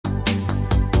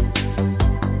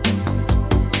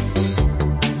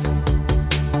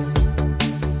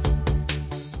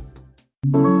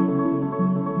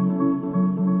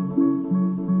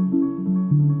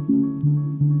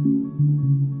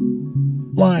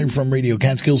Live from Radio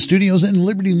Catskills Studios in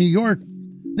Liberty, New York.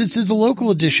 This is the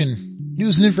local edition.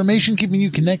 News and information keeping you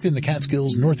connected in the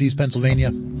Catskills, Northeast Pennsylvania.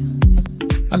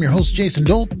 I'm your host, Jason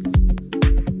Dolt.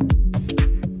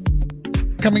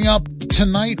 Coming up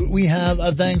tonight, we have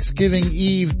a Thanksgiving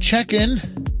Eve check-in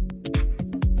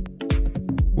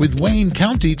with Wayne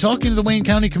County, talking to the Wayne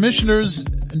County Commissioners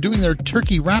and doing their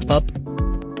turkey wrap-up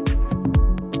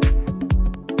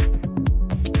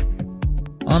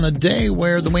on a day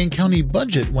where the Wayne County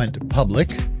budget went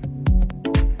public.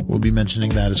 We'll be mentioning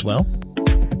that as well.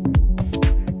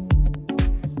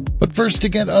 But first, to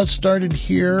get us started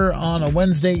here on a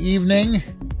Wednesday evening,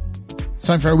 it's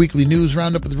time for our weekly news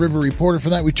roundup with the River Reporter. For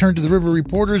that, we turn to the River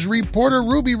Reporter's reporter,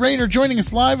 Ruby Rayner, joining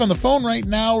us live on the phone right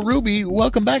now. Ruby,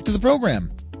 welcome back to the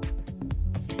program.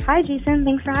 Hi, Jason.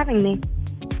 Thanks for having me.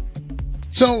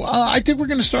 So I think we're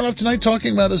going to start off tonight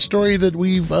talking about a story that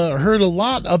we've heard a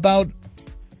lot about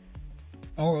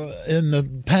in the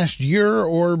past year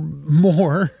or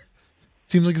more.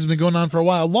 Seems like it's been going on for a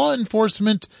while. Law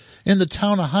enforcement in the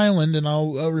town of Highland, and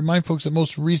I'll remind folks that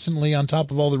most recently, on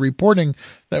top of all the reporting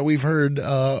that we've heard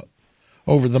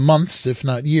over the months, if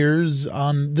not years,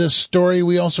 on this story,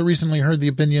 we also recently heard the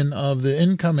opinion of the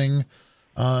incoming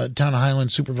town of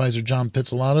Highland supervisor, John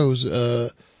Pizzolatto, who's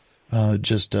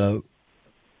just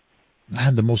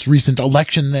had the most recent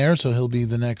election there, so he'll be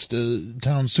the next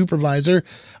town supervisor.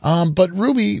 But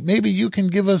Ruby, maybe you can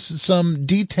give us some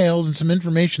details and some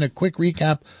information, a quick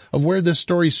recap of where this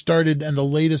story started and the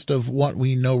latest of what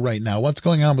we know right now. What's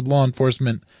going on with law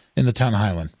enforcement in the town of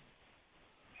Highland?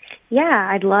 Yeah,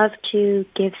 I'd love to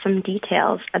give some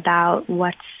details about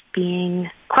what's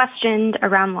being questioned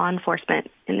around law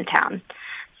enforcement in the town.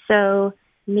 So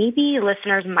maybe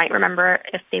listeners might remember,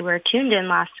 if they were tuned in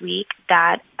last week,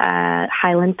 that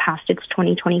Highland passed its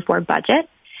 2024 budget,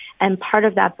 and part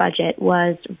of that budget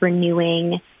was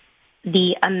renewing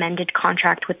the amended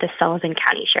contract with the Sullivan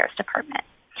County Sheriff's Department,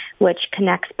 which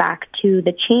connects back to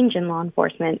the change in law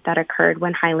enforcement that occurred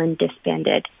when Highland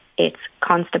disbanded its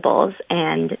constables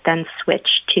and then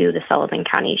switched to the Sullivan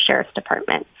County Sheriff's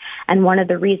Department. And one of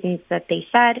the reasons that they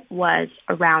said was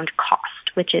around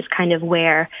cost, which is kind of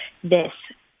where this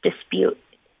dispute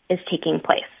is taking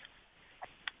place.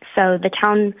 So the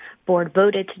town board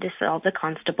voted to dissolve the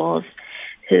constables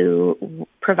who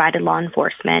provided law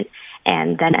enforcement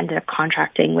and then ended up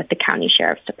contracting with the county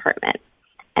sheriff's department.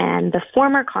 And the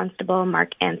former constable,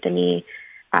 Mark Anthony,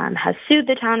 has sued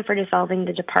the town for dissolving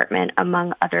the department,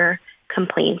 among other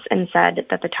complaints, and said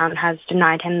that the town has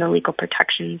denied him the legal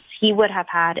protections he would have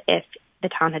had if the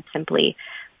town had simply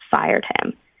fired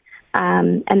him.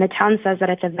 And the town says that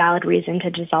it's a valid reason to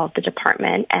dissolve the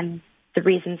department, and the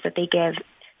reasons that they give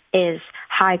is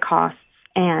high costs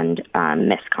and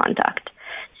misconduct.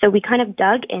 So we kind of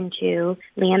dug into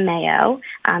Liam Mayo,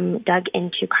 dug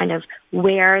into kind of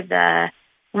where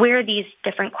these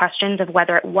different questions of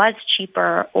whether it was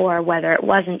cheaper or whether it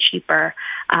wasn't cheaper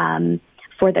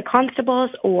for the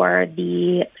constables or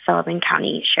the Sullivan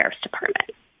County Sheriff's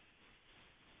Department.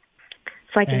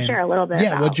 So I can share a little bit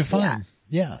about... what'd you find?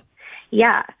 Yeah.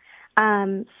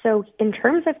 So in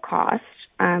terms of cost,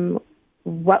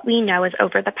 what we know is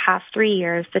over the past 3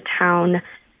 years, the town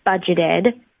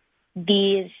budgeted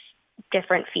these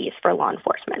different fees for law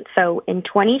enforcement. So in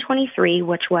 2023,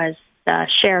 which was the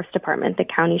sheriff's department, the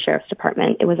county sheriff's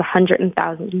department, it was $100,000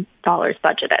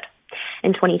 budgeted.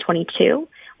 In 2022,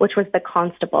 which was the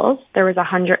constables, there was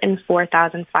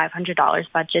 $104,500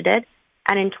 budgeted.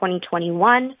 And in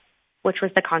 2021, which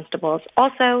was the constables,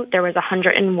 also, there was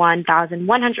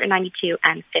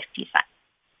 $101,192.50.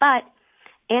 But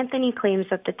Anthony claims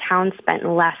that the town spent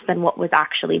less than what was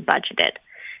actually budgeted.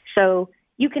 So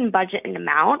you can budget an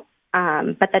amount,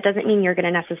 but that doesn't mean you're going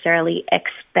to necessarily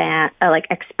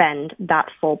expend that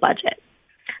full budget.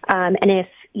 And if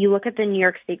you look at the New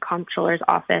York State Comptroller's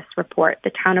Office report,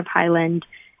 the town of Highland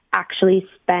actually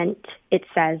spent, it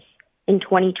says, in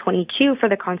 2022 for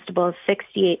the constables,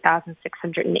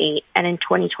 $68,608, and in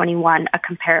 2021, a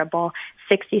comparable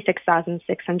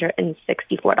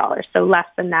 $66,664. So less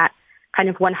than that, kind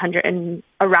of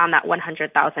around that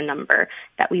 100,000 number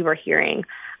that we were hearing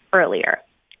earlier.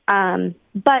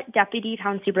 But Deputy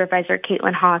Town Supervisor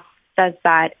Caitlin Haas says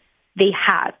that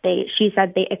she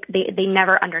said they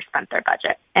never underspent their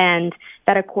budget, and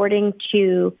that according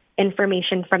to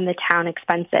information from the town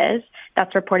expenses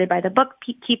that's reported by the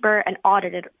bookkeeper and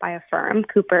audited by a firm,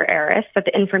 Cooper Harris, that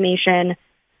the information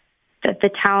that the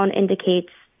town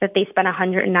indicates that they spent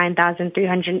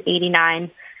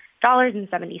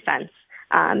 $109,389.70,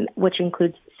 which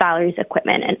includes salaries,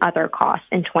 equipment, and other costs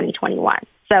in 2021.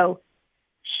 So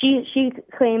she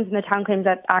claims, and the town claims,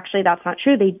 that actually that's not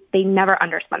true. They never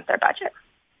underspent their budget.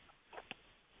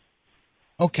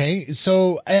 Okay,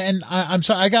 so and I'm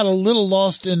sorry, I got a little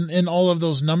lost in all of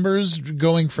those numbers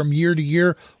going from year to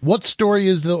year. What story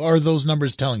are those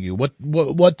numbers telling you?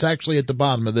 What's actually at the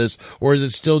bottom of this, or is it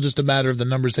still just a matter of the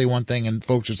numbers say one thing and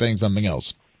folks are saying something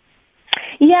else?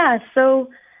 Yeah,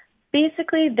 so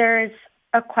basically there's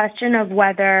a question of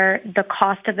whether the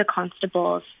cost of the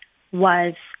constables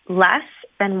was less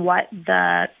than what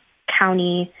the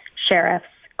county sheriffs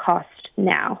cost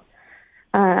now.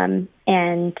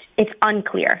 And it's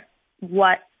unclear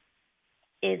what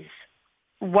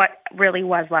really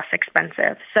was less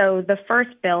expensive. So the first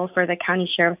bill for the county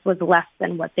sheriffs was less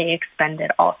than what they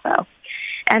expended also.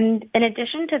 And in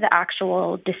addition to the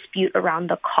actual dispute around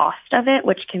the cost of it,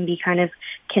 which can be kind of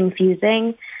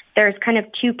confusing, there's kind of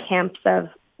two camps of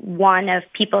one of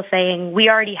people saying we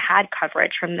already had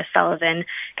coverage from the Sullivan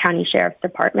County Sheriff's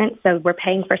Department, so we're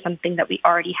paying for something that we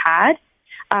already had.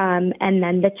 And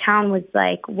then the town was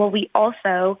like, well, we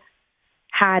also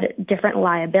had different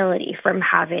liability from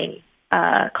having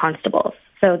constables.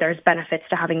 So there's benefits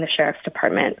to having the sheriff's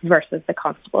department versus the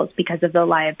constables because of the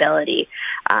liability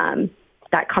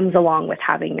that comes along with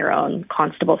having your own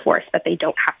constable force that they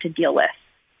don't have to deal with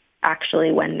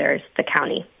actually when there's the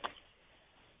county.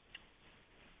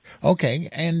 Okay.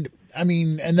 And I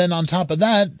mean, and then on top of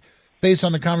that, based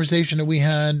on the conversation that we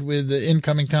had with the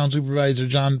incoming town supervisor,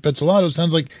 John Pizzolatto,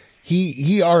 sounds like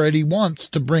he already wants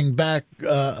to bring back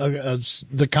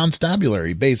the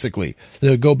constabulary, basically,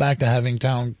 to go back to having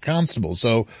town constables.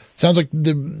 So sounds like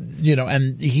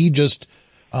and he just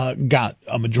got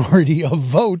a majority of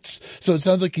votes. So it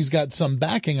sounds like he's got some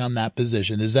backing on that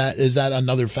position. Is that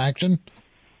another faction?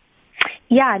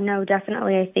 Yeah, no,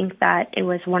 definitely. I think that it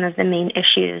was one of the main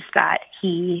issues that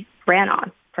he ran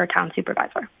on for town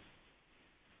supervisor.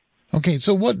 Okay,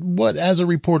 so what as a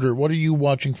reporter, what are you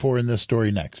watching for in this story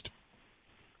next?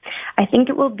 I think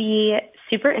it will be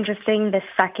super interesting, the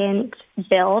second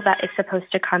bill that is supposed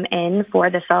to come in for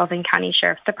the Sullivan County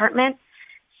Sheriff's Department,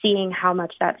 seeing how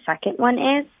much that second one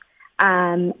is,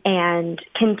 and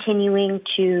continuing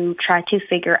to try to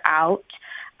figure out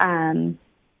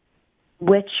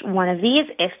which one of these,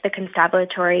 if the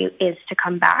constabulary is to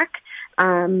come back,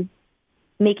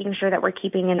 making sure that we're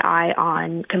keeping an eye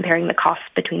on comparing the costs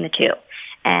between the two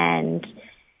and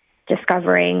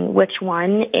discovering which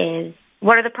one is,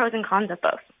 what are the pros and cons of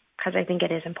both, because I think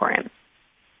it is important.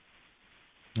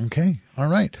 Okay. All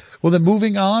right. Well, then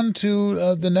moving on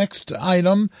to the next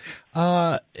item,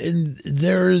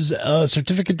 there's a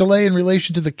certificate delay in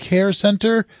relation to the care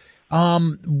center.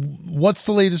 What's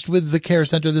the latest with the care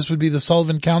center? This would be the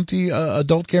Sullivan County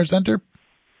Adult Care Center.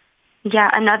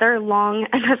 Yeah, another long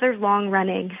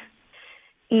running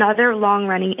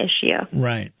issue.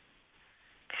 Right.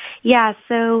 Yeah,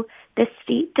 so the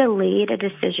state delayed a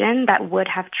decision that would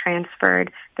have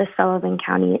transferred the Sullivan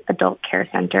County Adult Care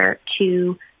Center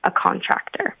to a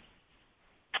contractor.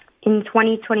 In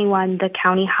 2021, the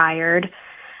county hired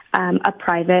a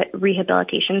private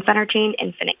rehabilitation center chain,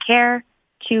 Infinite Care,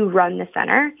 to run the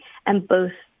center, and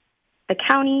both the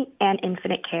county and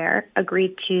Infinite Care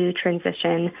agreed to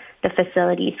transition the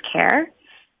facility's care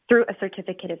through a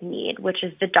certificate of need, which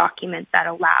is the document that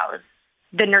allows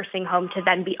the nursing home to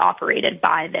then be operated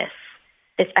by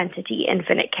this entity,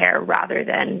 Infinite Care, rather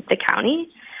than the county.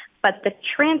 But the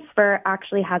transfer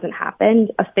actually hasn't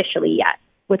happened officially yet,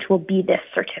 which will be this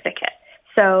certificate.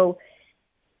 So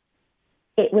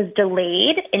it was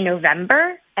delayed in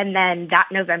November, and then that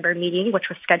November meeting, which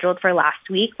was scheduled for last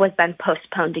week, was then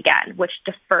postponed again, which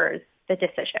defers the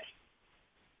decision.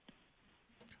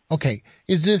 Okay.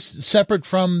 Is this separate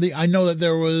from I know that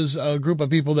there was a group of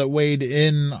people that weighed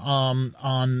in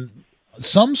on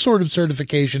some sort of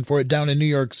certification for it down in New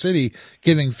York City,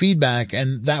 giving feedback,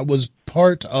 and that was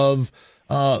part of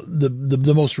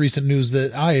the most recent news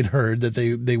that I had heard, that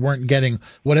they weren't getting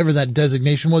whatever that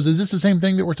designation was. Is this the same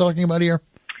thing that we're talking about here?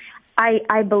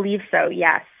 I believe so,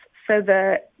 yes. So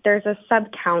there's a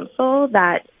sub-council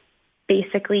that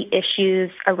basically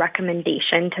issues a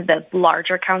recommendation to the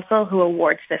larger council who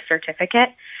awards this certificate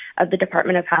of the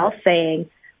Department of Health, saying,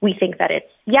 we think that it's,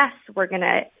 yes, we're going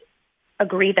to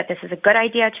agree that this is a good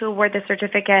idea to award the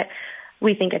certificate,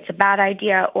 we think it's a bad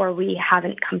idea, or we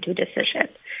haven't come to a decision.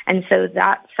 And so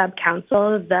that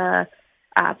sub-council, the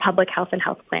Public Health and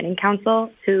Health Planning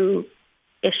Council, who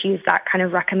issues that kind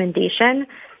of recommendation,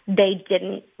 they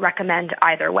didn't recommend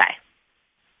either way.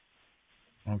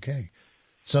 Okay.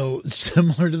 So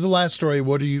similar to the last story,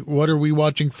 what are we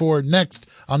watching for next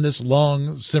on this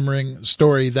long simmering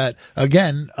story that,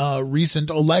 again,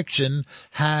 recent election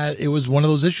it was one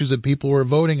of those issues that people were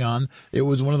voting on. It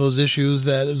was one of those issues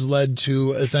that has led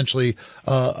to essentially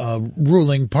a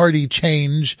ruling party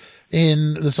change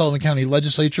in the Sullivan County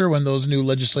legislature when those new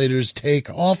legislators take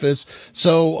office.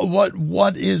 So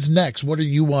what is next? What are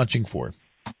you watching for?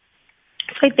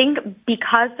 So I think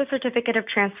because the certificate of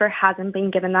transfer hasn't been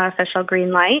given that official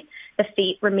green light, the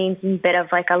state remains in a bit of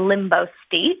like a limbo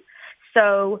state.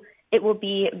 So it will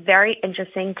be very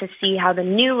interesting to see how the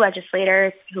new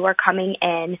legislators who are coming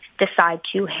in decide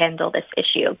to handle this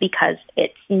issue because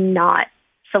it's not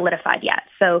solidified yet.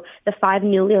 So the 5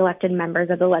 newly elected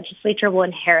members of the legislature will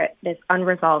inherit this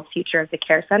unresolved future of the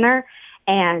care center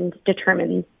and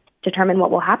determine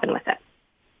what will happen with it.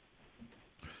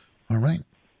 All right.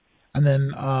 And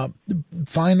then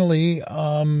finally,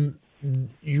 I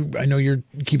know you're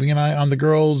keeping an eye on the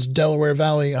girls' Delaware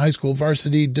Valley High School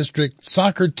varsity district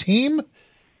soccer team.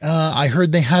 I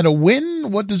heard they had a win.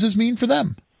 What does this mean for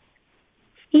them?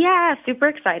 Yeah, super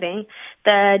exciting.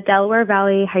 The Delaware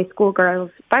Valley High School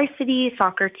girls varsity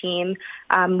soccer team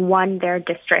won their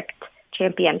district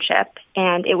championship,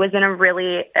 and it was in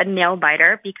a nail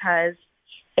biter because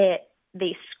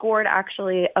they scored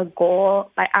actually a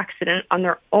goal by accident on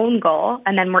their own goal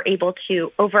and then were able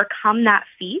to overcome that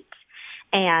feat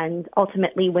and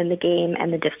ultimately win the game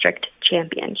and the district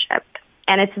championship.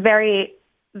 And it's very,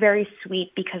 very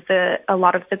sweet because a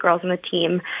lot of the girls on the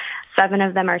team, 7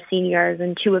 of them are seniors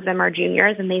and 2 of them are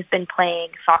juniors, and they've been playing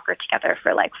soccer together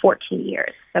for like 14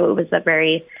 years. So it was a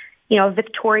very,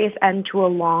 victorious end to a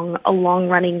long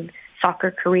running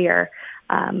soccer career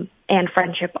and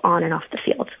friendship on and off the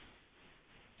field.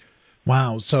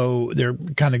 Wow. So they're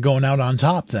kind of going out on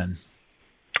top then.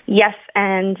 Yes.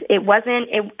 And it was,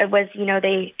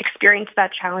 they experienced that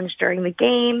challenge during the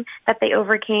game that they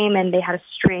overcame, and they had a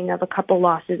string of a couple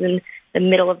losses in the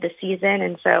middle of the season.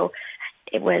 And so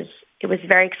it was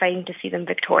very exciting to see them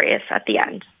victorious at the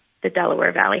end, the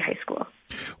Delaware Valley High School.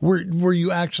 Were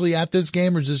you actually at this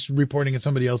game, or just reporting as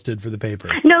somebody else did for the paper?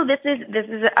 No, this is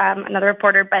another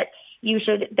reporter, but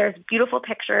there's beautiful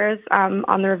pictures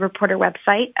on the River Reporter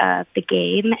website of the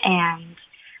game and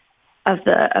of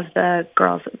the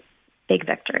girls' big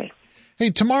victory. Hey,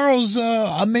 tomorrow's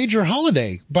a major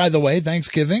holiday, by the way,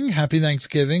 Thanksgiving. Happy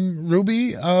Thanksgiving.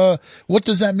 Ruby, what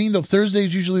does that mean, though? Thursday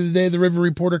is usually the day the River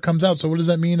Reporter comes out, so what does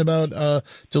that mean about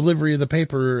delivery of the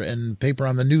paper and paper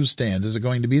on the newsstands? Is it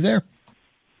going to be there?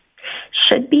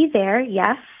 Should be there,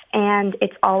 yes, and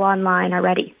it's all online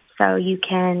already, so you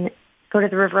can go to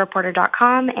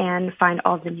theriverreporter.com and find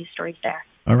all the news stories there.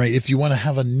 All right. If you want to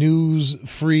have a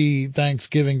news-free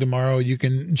Thanksgiving tomorrow, you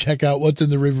can check out what's in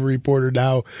the River Reporter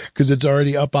now because it's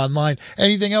already up online.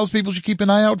 Anything else people should keep an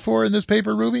eye out for in this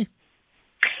paper, Ruby?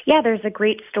 Yeah, there's a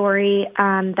great story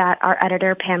that our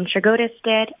editor, Pam Chagotis,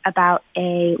 did about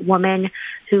a woman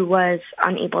who was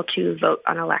unable to vote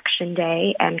on Election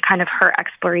Day and kind of her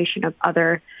exploration of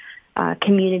other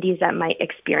communities that might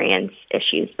experience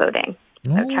issues voting.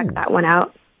 So check that one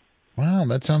out. Wow,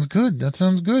 that sounds good.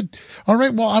 All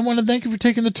right, well, I want to thank you for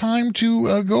taking the time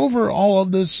to go over all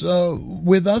of this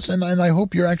with us, and I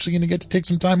hope you're actually going to get to take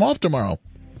some time off tomorrow.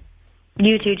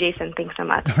 You too, Jason. Thanks so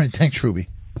much. All right, thanks, Ruby.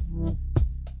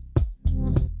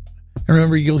 And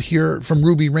remember, you'll hear from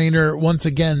Ruby Rayner once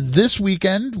again this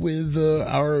weekend with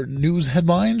our news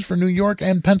headlines for New York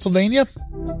and Pennsylvania.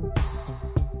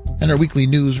 And our weekly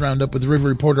news roundup with the River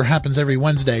Reporter happens every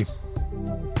Wednesday.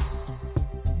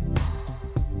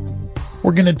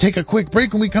 We're going to take a quick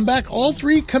break. When we come back, all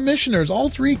three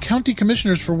county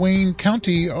commissioners for Wayne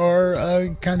County are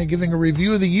kind of giving a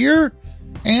review of the year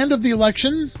and of the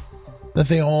election that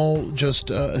they all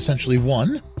just essentially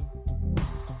won.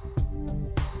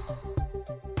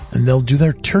 And they'll do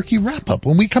their turkey wrap-up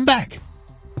when we come back.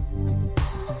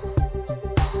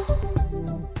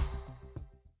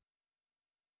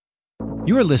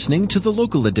 You're listening to The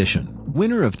Local Edition,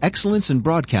 winner of Excellence in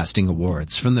Broadcasting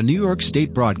Awards from the New York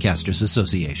State Broadcasters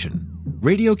Association.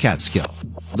 Radio Catskill.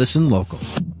 Listen local.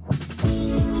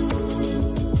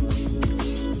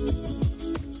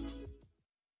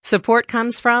 Support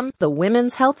comes from the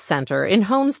Women's Health Center in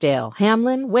Holmesdale,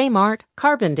 Hamlin, Waymart,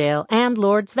 Carbondale, and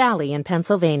Lords Valley in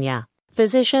Pennsylvania.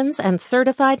 Physicians and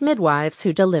certified midwives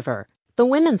who deliver. The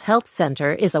Women's Health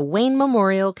Center is a Wayne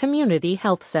Memorial Community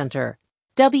Health Center.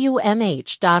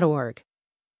 WMH.org.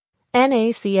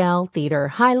 NACL Theater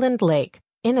Highland Lake,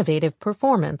 Innovative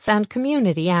Performance and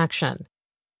Community Action.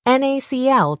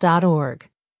 NACL.org.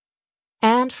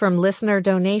 And from listener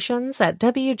donations at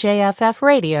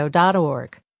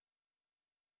WJFFradio.org.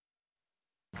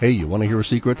 Hey, you want to hear a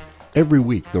secret? Every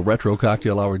week, the Retro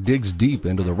Cocktail Hour digs deep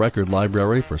into the record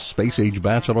library for space-age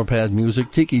bachelor pad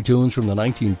music, tiki tunes from the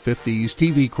 1950s,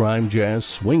 TV crime, jazz,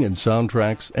 swing and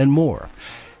soundtracks, and more.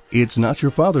 It's not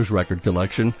your father's record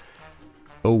collection.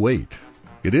 Oh, wait.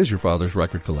 It is your father's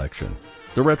record collection.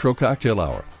 The Retro Cocktail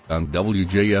Hour on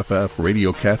WJFF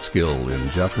Radio Catskill in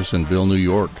Jeffersonville, New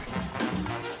York.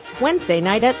 Wednesday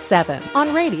night at 7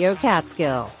 on Radio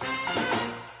Catskill.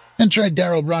 And try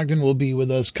Daryl Brogdon will be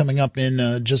with us coming up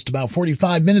in just about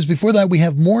 45 minutes. Before that, we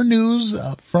have more news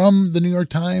from the New York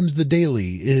Times. The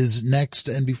Daily is next.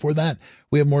 And before that,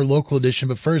 we have more local edition.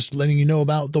 But first, letting you know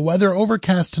about the weather.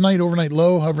 Overcast tonight, overnight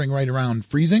low hovering right around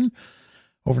freezing.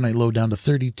 Overnight low down to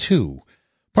 32.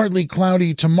 Partly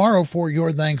cloudy tomorrow for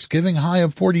your Thanksgiving, high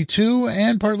of 42,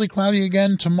 and partly cloudy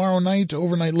again tomorrow night,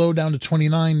 overnight low down to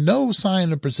 29. No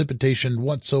sign of precipitation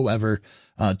whatsoever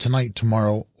tonight,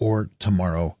 tomorrow, or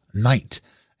tomorrow night.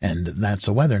 And that's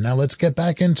the weather. Now let's get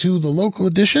back into the local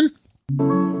edition.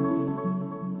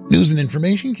 News and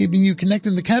information keeping you connected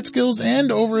in the Catskills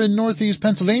and over in Northeast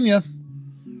Pennsylvania.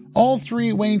 All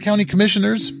three Wayne County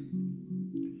commissioners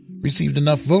received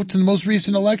enough votes in the most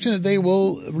recent election that they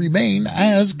will remain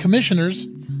as commissioners.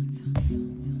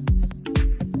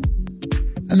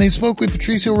 And they spoke with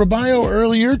Patricio Rubio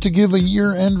earlier to give a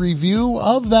year-end review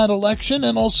of that election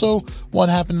and also what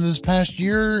happened this past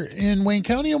year in Wayne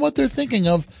County and what they're thinking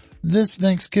of this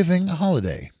Thanksgiving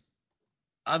holiday.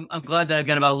 I'm glad that I've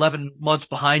got about 11 months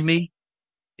behind me.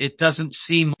 It doesn't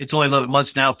seem it's only 11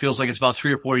 months now. It feels like it's about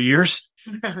 3 or 4 years.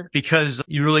 Because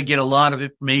you really get a lot of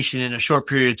information in a short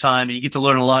period of time and you get to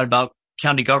learn a lot about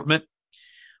county government.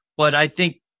 But I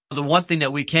think the one thing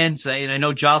that we can say, and I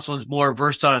know Jocelyn's more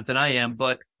versed on it than I am,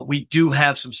 but we do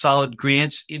have some solid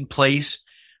grants in place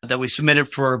that we submitted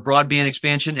for broadband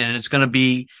expansion. And it's going to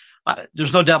be,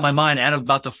 there's no doubt in my mind, out of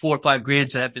about the 4 or 5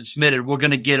 grants that have been submitted, we're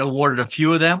going to get awarded a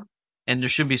few of them. And there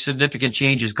should be significant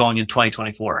changes going in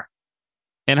 2024.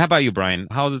 And how about you, Brian?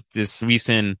 How is this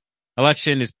recent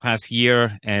election this past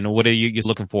year, and what are you just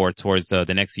looking forward towards the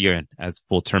next year as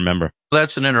full-term member?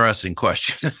 That's an interesting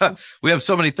question. We have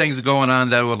so many things going on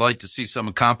that I would like to see some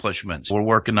accomplishments. We're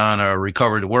working on a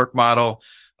recovery to work model,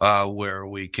 where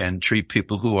we can treat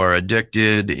people who are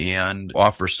addicted and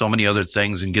offer so many other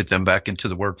things and get them back into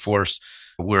the workforce.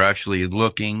 We're actually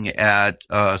looking at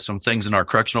some things in our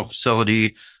correctional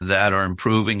facility that are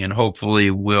improving and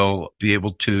hopefully will be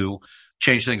able to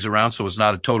change things around so it's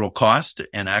not a total cost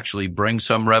and actually bring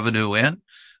some revenue in.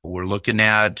 We're looking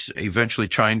at eventually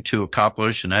trying to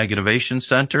accomplish an ag innovation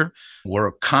center.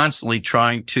 We're constantly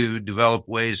trying to develop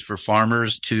ways for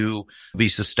farmers to be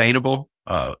sustainable,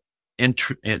 and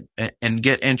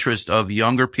get interest of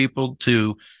younger people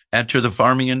to enter the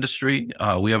farming industry.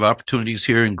 We have opportunities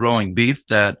here in growing beef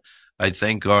that I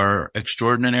think are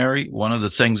extraordinary. One of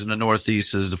the things in the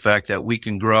Northeast is the fact that we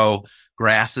can grow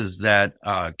grasses that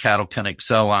cattle can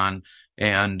excel on.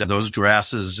 And those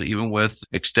grasses, even with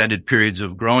extended periods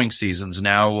of growing seasons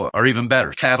now, are even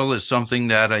better. Cattle is something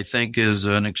that I think is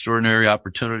an extraordinary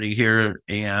opportunity here.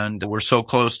 And we're so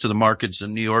close to the markets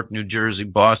in New York, New Jersey,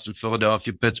 Boston,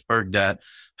 Philadelphia, Pittsburgh, that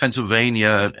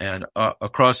Pennsylvania and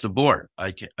across the board,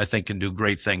 I think can do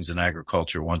great things in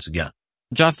agriculture once again.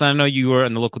 Jocelyn, I know you were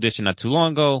in the local edition not too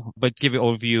long ago, but give an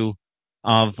overview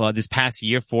of this past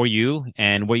year for you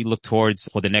and what you look towards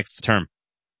for the next term.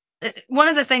 One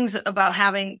of the things about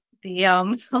having the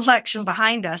election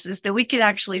behind us is that we can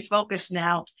actually focus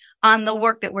now on the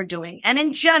work that we're doing. And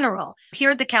in general,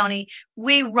 here at the county,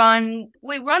 we run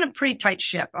a pretty tight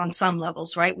ship on some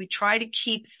levels, right? We try to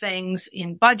keep things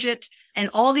in budget. And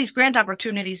all these grant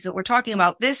opportunities that we're talking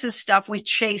about, this is stuff we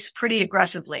chase pretty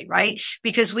aggressively, right?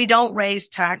 Because we don't raise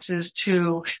taxes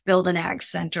to build an ag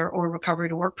center or recovery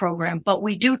to work program, but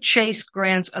we do chase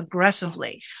grants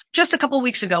aggressively. Just a couple of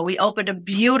weeks ago, we opened a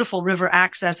beautiful river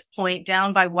access point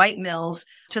down by White Mills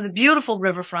to the beautiful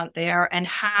riverfront there and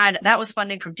that was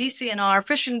funding from DCNR,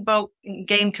 Fish and Boat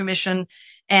Game Commission.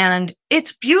 And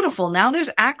it's beautiful. Now there's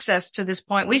access to this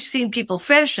point. We've seen people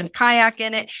fish and kayak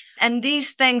in it. And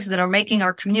these things that are making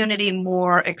our community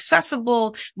more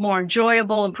accessible, more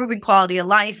enjoyable, improving quality of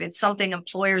life. It's something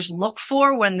employers look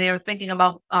for when they're thinking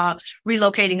about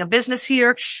relocating a business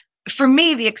here. For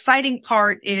me, the exciting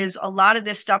part is a lot of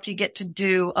this stuff you get to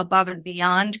do above and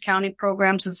beyond county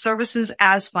programs and services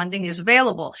as funding is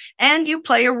available. And you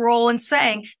play a role in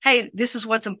saying, hey, this is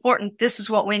what's important. This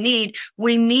is what we need.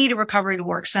 We need a recovery to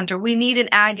work center. We need an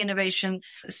ag innovation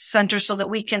center so that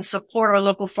we can support our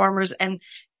local farmers and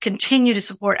continue to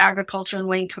support agriculture in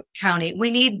Wayne County.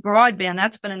 We need broadband.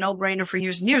 That's been a no-brainer for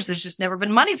years and years. There's just never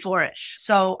been money for it.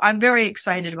 So I'm very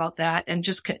excited about that and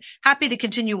just happy to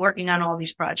continue working on all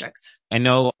these projects. I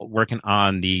know working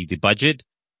on the budget,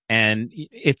 and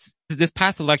it's this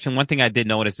past election. One thing I did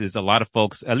notice is a lot of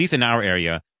folks, at least in our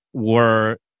area,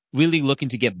 were really looking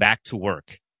to get back to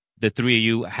work. The three of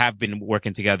you have been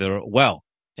working together well.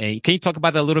 Can you talk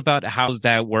about that a little bit? How's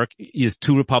that work? Is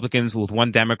two Republicans with one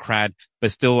Democrat,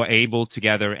 but still able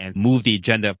together and move the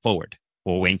agenda forward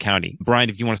for Wayne County? Brian,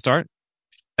 if you want to start.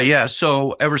 Yeah.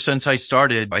 So ever since I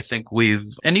started, I think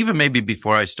and even maybe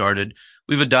before I started,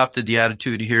 we've adopted the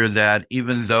attitude here that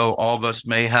even though all of us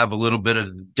may have a little bit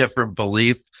of different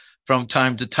belief from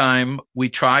time to time, we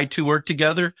try to work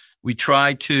together. We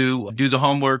try to do the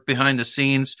homework behind the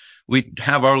scenes. We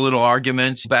have our little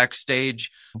arguments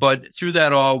backstage, but through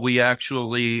that all, we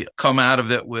actually come out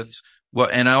of it with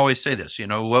and I always say this,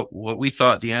 what we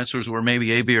thought the answers were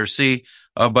maybe A, B, or C.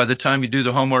 By the time you do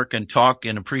the homework and talk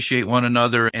and appreciate one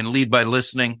another and lead by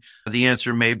listening, the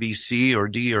answer may be C or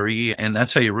D or E. And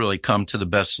that's how you really come to the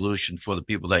best solution for the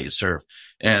people that you serve.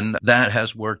 And that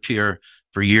has worked here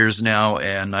for years now.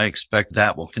 And I expect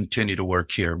that will continue to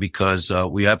work here because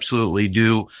we absolutely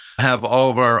do have all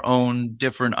of our own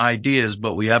different ideas,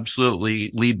 but we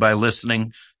absolutely lead by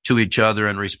listening to each other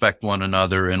and respect one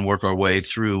another and work our way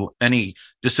through any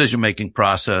decision-making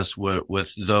process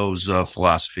with those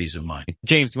philosophies in mind.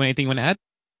 James, anything you want to add?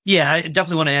 Yeah, I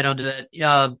definitely want to add on to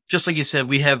that. Just like you said,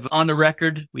 we have on the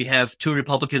record, we have two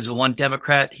Republicans and one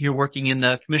Democrat here working in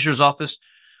the commissioner's office.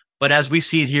 But as we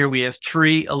see it here, we have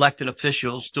three elected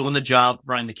officials doing the job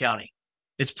running the county.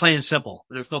 It's plain and simple.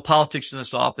 There's no politics in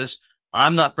this office.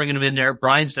 I'm not bringing them in there.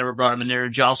 Brian's never brought them in there.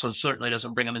 Jocelyn certainly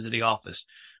doesn't bring them into the office.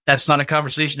 That's not a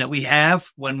conversation that we have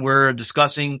when we're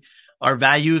discussing our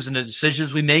values and the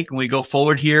decisions we make. When we go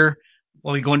forward here,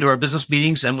 when we go into our business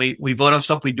meetings and we vote on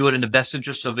stuff, we do it in the best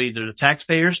interest of either the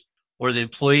taxpayers or the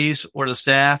employees or the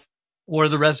staff or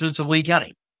the residents of Wayne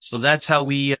County. So that's how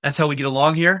we get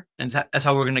along here. And that's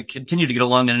how we're going to continue to get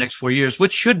along in the next 4 years,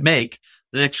 which should make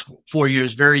the next 4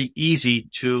 years very easy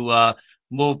to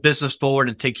move business forward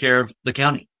and take care of the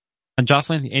county. And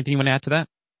Jocelyn, anything you want to add to that?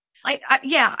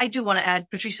 I do want to add,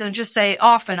 Patricia, and just say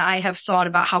often I have thought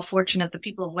about how fortunate the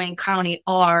people of Wayne County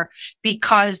are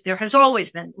because there has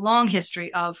always been long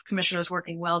history of commissioners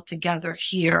working well together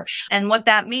here. And what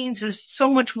that means is so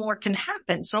much more can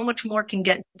happen. So much more can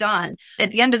get done.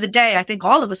 At the end of the day, I think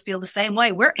all of us feel the same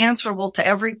way. We're answerable to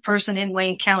every person in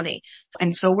Wayne County.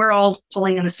 And so we're all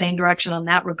pulling in the same direction on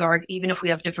that regard, even if we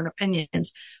have different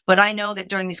opinions. But I know that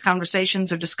during these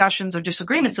conversations or discussions or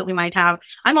disagreements that we might have,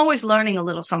 I'm always learning a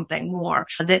little something more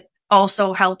that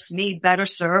also helps me better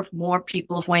serve more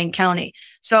people of Wayne County.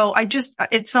 So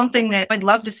it's something that I'd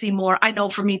love to see more. I know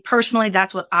for me personally,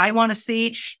 that's what I want to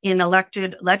see in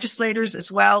elected legislators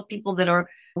as well, people that are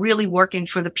really working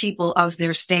for the people of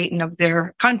their state and of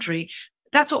their country.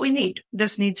 That's what we need.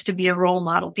 This needs to be a role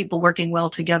model, people working well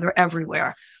together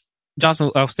everywhere.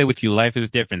 Jocelyn, I'll stay with you. Life is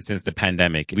different since the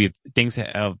pandemic. Things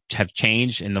have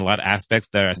changed in a lot of aspects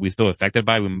that we're still affected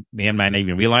by. We may not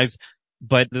even realize,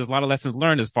 but there's a lot of lessons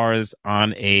learned as far as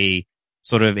on a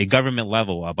sort of a government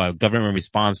level about government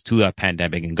response to a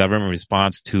pandemic and government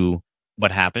response to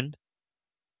what happened.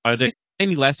 Are there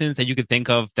any lessons that you could think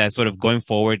of that sort of going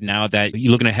forward now that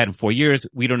you're looking ahead in 4 years?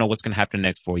 We don't know what's going to happen in the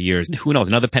next 4 years. Who knows?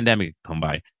 Another pandemic could come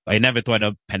by. I never thought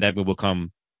a pandemic will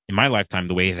come in my lifetime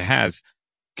the way it has.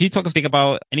 Can you think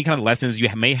about any kind of lessons you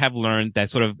may have learned that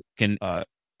sort of can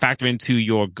factor into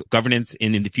your governance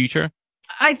in the future?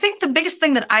 I think the biggest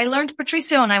thing that I learned,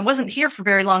 Patricio, and I wasn't here for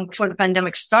very long before the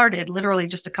pandemic started, literally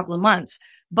just a couple of months,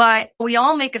 but we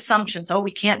all make assumptions. Oh,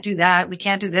 we can't do that. We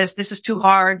can't do this. This is too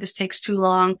hard. This takes too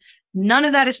long. None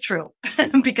of that is true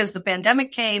because the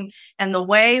pandemic came and the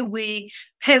way we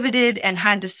pivoted and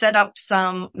had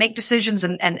to make decisions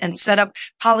and set up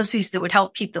policies that would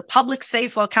help keep the public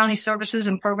safe while county services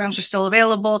and programs are still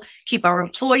available, keep our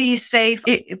employees safe.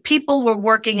 People were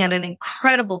working at an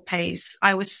incredible pace.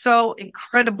 I was so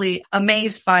incredibly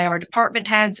amazed by our department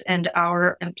heads and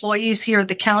our employees here at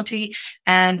the county.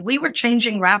 And we were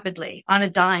changing rapidly on a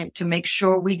dime to make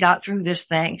sure we got through this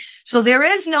thing. So there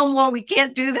is no more, we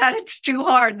can't do that. It's too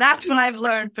hard. That's what I've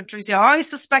learned, Patricia. I always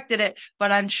suspected it,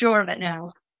 but I'm sure of it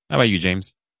now. How about you,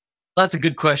 James? That's a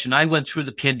good question. I went through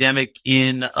the pandemic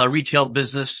in a retail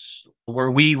business where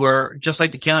we were, just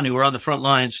like the county, we're on the front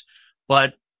lines,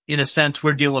 but in a sense,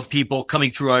 we're dealing with people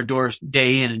coming through our doors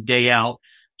day in and day out.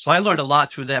 So I learned a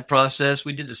lot through that process.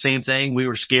 We did the same thing. We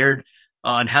were scared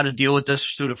on how to deal with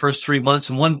this through the first 3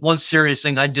 months. And one serious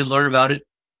thing I did learn about it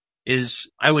is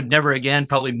I would never again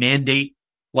probably mandate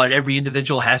what every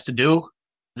individual has to do.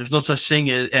 There's no such thing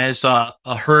as a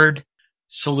herd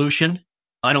solution.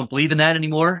 I don't believe in that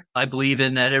anymore. I believe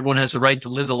in that everyone has the right to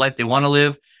live the life they want to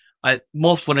live.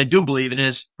 What I do believe in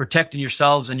is protecting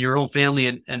yourselves and your own family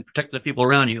and protecting the people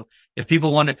around you. If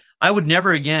people want to, I would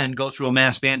never again go through a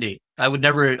mask mandate. I'd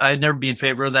never be in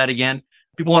favor of that again.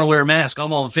 People want to wear a mask.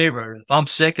 I'm all in favor. If I'm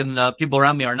sick and people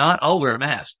around me are not, I'll wear a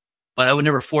mask, but I would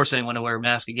never force anyone to wear a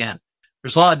mask again.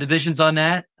 There's a lot of divisions on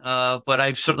that. But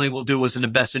I certainly will do what's in the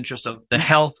best interest of the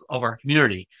health of our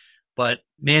community. But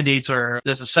mandates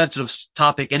there's a sensitive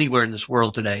topic anywhere in this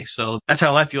world today. So that's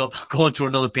how I feel about going through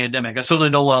another pandemic. I certainly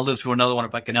don't want to live through another one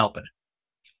if I can help it.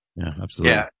 Yeah,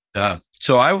 absolutely. Yeah.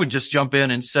 So I would just jump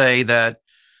in and say that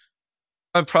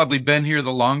I've probably been here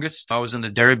the longest. I was in the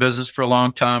dairy business for a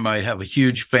long time. I have a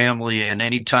huge family, and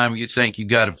anytime you think you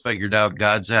got it figured out,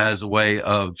 God has a way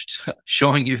of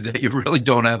showing you that you really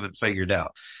don't have it figured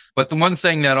out. But the one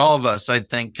thing that all of us, I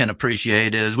think, can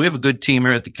appreciate is we have a good team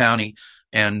here at the county,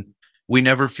 and we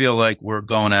never feel like we're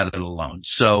going at it alone.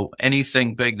 So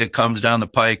anything big that comes down the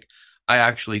pike, I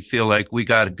actually feel like we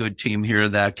got a good team here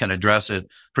that can address it.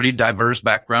 Pretty diverse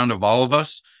background of all of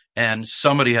us. And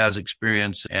somebody has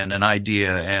experience and an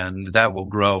idea, and that will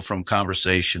grow from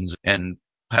conversations and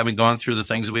having gone through the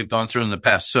things that we've gone through in the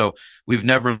past. So we've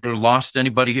never lost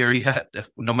anybody here yet,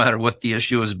 no matter what the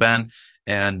issue has been.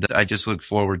 And I just look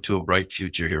forward to a bright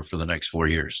future here for the next 4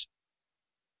 years.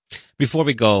 Before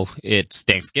we go, it's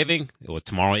Thanksgiving. Well,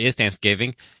 tomorrow is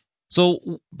Thanksgiving.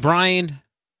 So, Brian,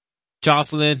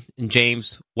 Jocelyn, and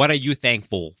James, what are you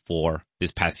thankful for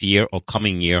this past year or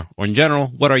coming year? Or in general,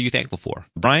 what are you thankful for?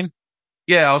 Brian?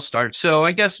 Yeah, I'll start. So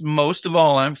I guess most of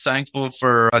all, I'm thankful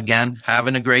for, again,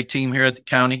 having a great team here at the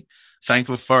county.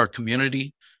 Thankful for our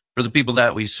community, for the people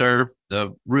that we serve.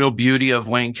 The real beauty of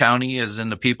Wayne County is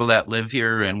in the people that live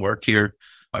here and work here.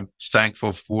 I'm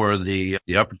thankful for the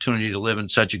opportunity to live in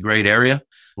such a great area.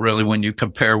 Really, when you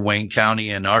compare Wayne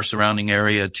County and our surrounding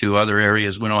area to other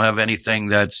areas, we don't have anything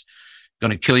that's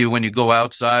going to kill you when you go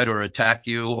outside or attack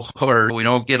you, or we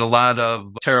don't get a lot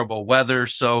of terrible weather.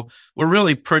 So we're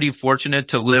really pretty fortunate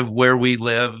to live where we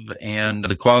live, and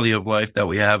the quality of life that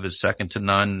we have is second to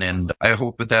none. And I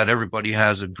hope that everybody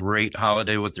has a great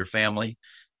holiday with their family.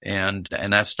 And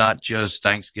that's not just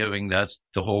Thanksgiving. That's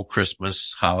the whole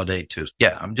Christmas holiday too.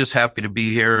 Yeah, I'm just happy to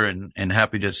be here and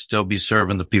happy to still be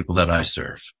serving the people that I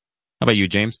serve. How about you,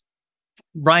 James?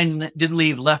 Brian didn't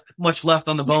leave much left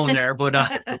on the bone there, but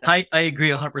I agree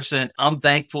 100%. I'm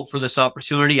thankful for this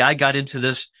opportunity. I got into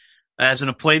this as an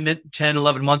appointment 10,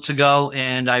 11 months ago,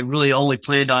 and I really only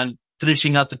planned on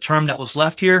finishing out the term that was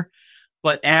left here.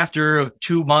 But after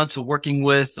 2 months of working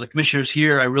with the commissioners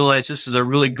here, I realized this is a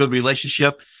really good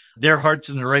relationship. Their heart's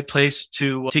in the right place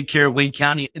to take care of Wayne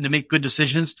County and to make good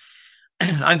decisions.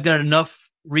 I've got enough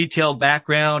retail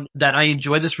background that I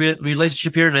enjoy this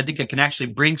relationship here, and I think I can actually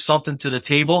bring something to the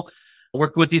table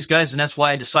working with these guys. And that's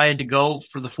why I decided to go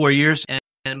for the 4 years.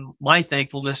 And my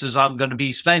thankfulness is I'm going to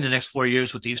be spending the next 4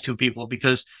 years with these two people,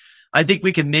 because I think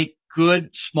we can make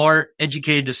good, smart,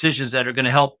 educated decisions that are going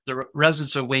to help the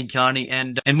residents of Wayne County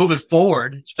and move it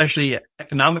forward, especially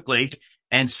economically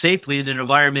and safely in an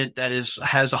environment that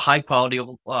has a high quality of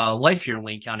life here in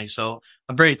Wayne County. So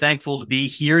I'm very thankful to be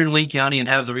here in Wayne County and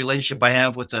have the relationship I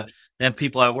have with the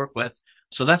people I work with.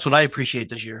 So that's what I appreciate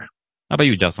this year. How about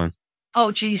you, Jocelyn?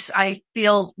 Oh, geez, I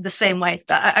feel the same way.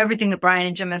 Everything that Brian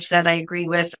and Jim have said, I agree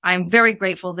with. I'm very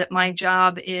grateful that my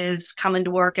job is coming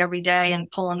to work every day and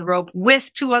pulling the rope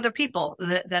with two other people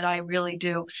that I really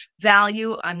do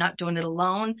value. I'm not doing it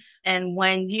alone. And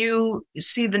when you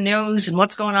see the news and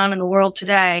what's going on in the world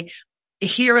today,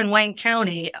 here in Wayne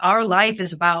County, our life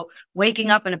is about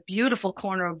waking up in a beautiful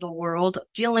corner of the world,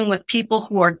 dealing with people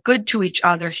who are good to each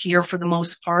other here for the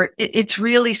most part. It's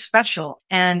really special,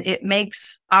 and it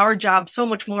makes our job so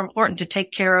much more important to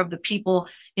take care of the people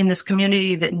in this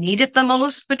community that need it the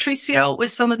most, Patricio,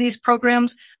 with some of these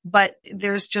programs. But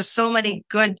there's just so many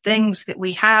good things that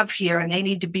we have here, and they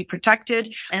need to be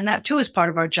protected. And that too is part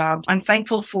of our job. I'm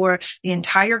thankful for the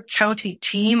entire county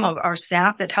team of our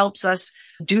staff that helps us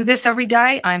do this every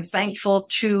day. I'm thankful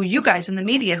to you guys in the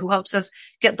media who helps us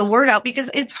get the word out, because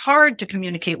it's hard to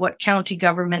communicate what county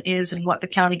government is and what the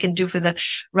county can do for the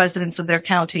residents of their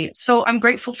county. So I'm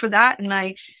grateful for that.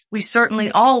 And we certainly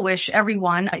all wish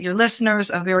everyone, your listeners,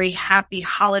 a very happy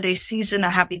holiday season, a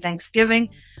happy Thanksgiving,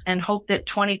 and hope that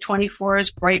 2024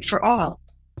 is bright for all.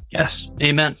 Yes.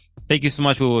 Amen. Thank you so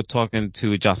much. We were talking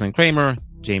to Jocelyn Kramer,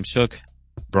 James Shook,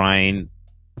 Brian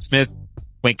Smith,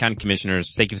 Wayne County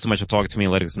Commissioners. Thank you so much for talking to me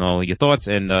and letting us know your thoughts.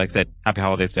 And like I said, happy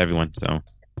holidays to everyone. So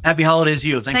happy holidays to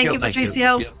you. Thank you,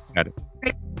 Patricio. Got it.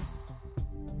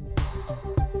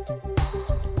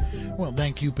 Well,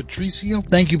 thank you, Patricio.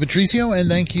 Thank you, Patricio, and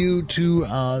thank you to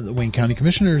the Wayne County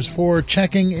Commissioners for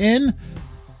checking in.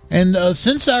 And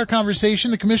since our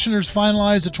conversation, the Commissioners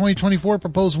finalized the 2024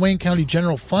 proposed Wayne County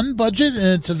General Fund budget,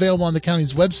 and it's available on the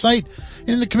county's website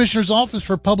in the Commissioner's office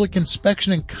for public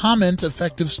inspection and comment,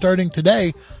 effective starting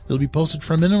today. It'll be posted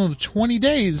for a minimum of 20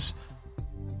 days.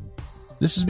 This has been